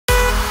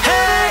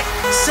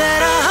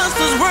Said our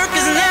hustler's work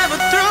is never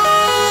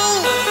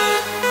through.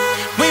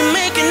 We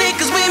making it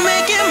cause we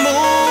making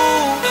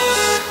moves.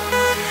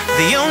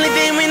 The only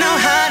thing we know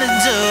how to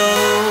do.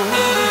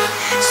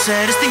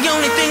 Said it's the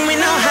only thing we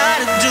know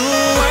how to do.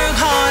 Work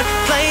hard,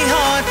 play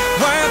hard,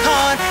 work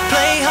hard,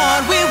 play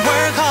hard. We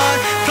work hard,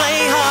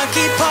 play hard,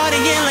 keep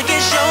partying like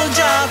it's your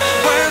job.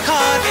 Work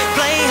hard,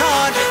 play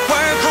hard,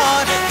 work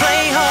hard,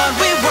 play hard.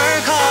 We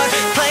work hard,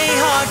 play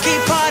hard,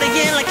 keep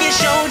partying like it's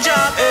your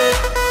job.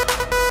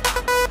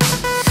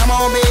 Come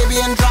on baby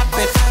and drop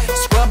it.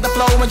 Scrub the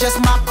floor and just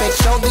mop it.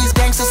 Show these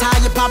gangsters how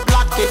you pop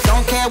lock it.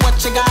 Don't care what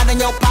you got in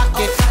your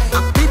pocket.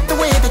 I beat the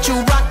way that you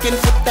rockin'.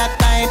 Flip that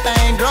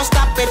thing, girl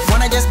stop it.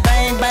 Wanna just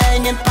bang,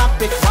 bang and pop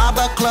it. While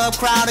the club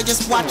crowd are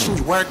just watching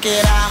you work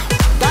it out.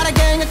 Got a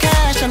gang of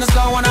cash and it's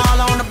going all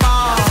on the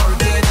ball.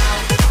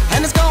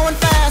 And it's going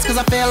fast cause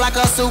I feel like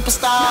a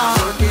superstar.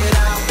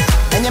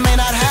 And you may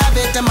not have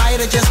it, I might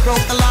have just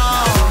broke the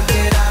law.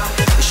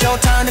 It's your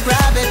turn to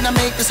grab it and I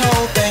make this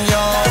whole thing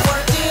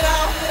yours.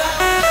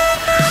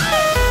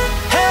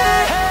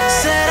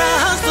 Said our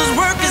hustler's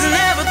work is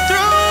never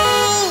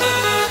through.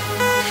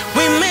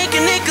 We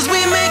making it cause we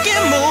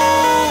making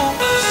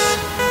moves.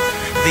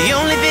 The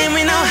only thing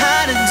we know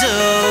how to do.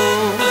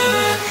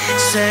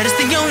 Said it's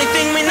the only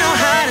thing we know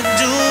how to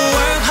do.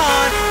 Work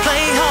hard,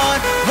 play hard,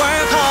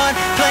 work hard,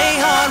 play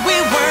hard. We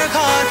work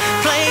hard,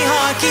 play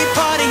hard, keep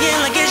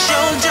partying like it's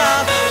your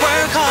job.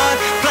 Work hard,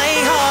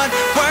 play hard,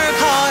 work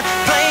hard,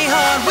 play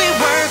hard. We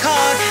work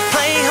hard,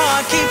 play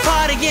hard, keep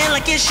partying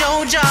like it's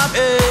your job.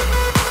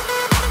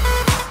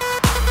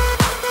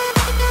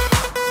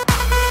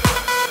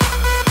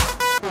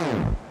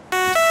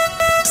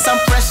 Some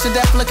fresh to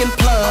death looking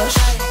plush.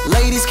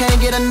 Ladies can't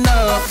get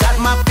enough. Got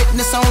my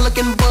fitness on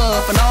looking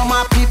buff. And all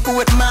my people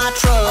with my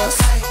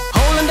trust.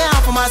 Holding down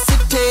for my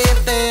city.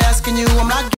 If they're asking you, I'm not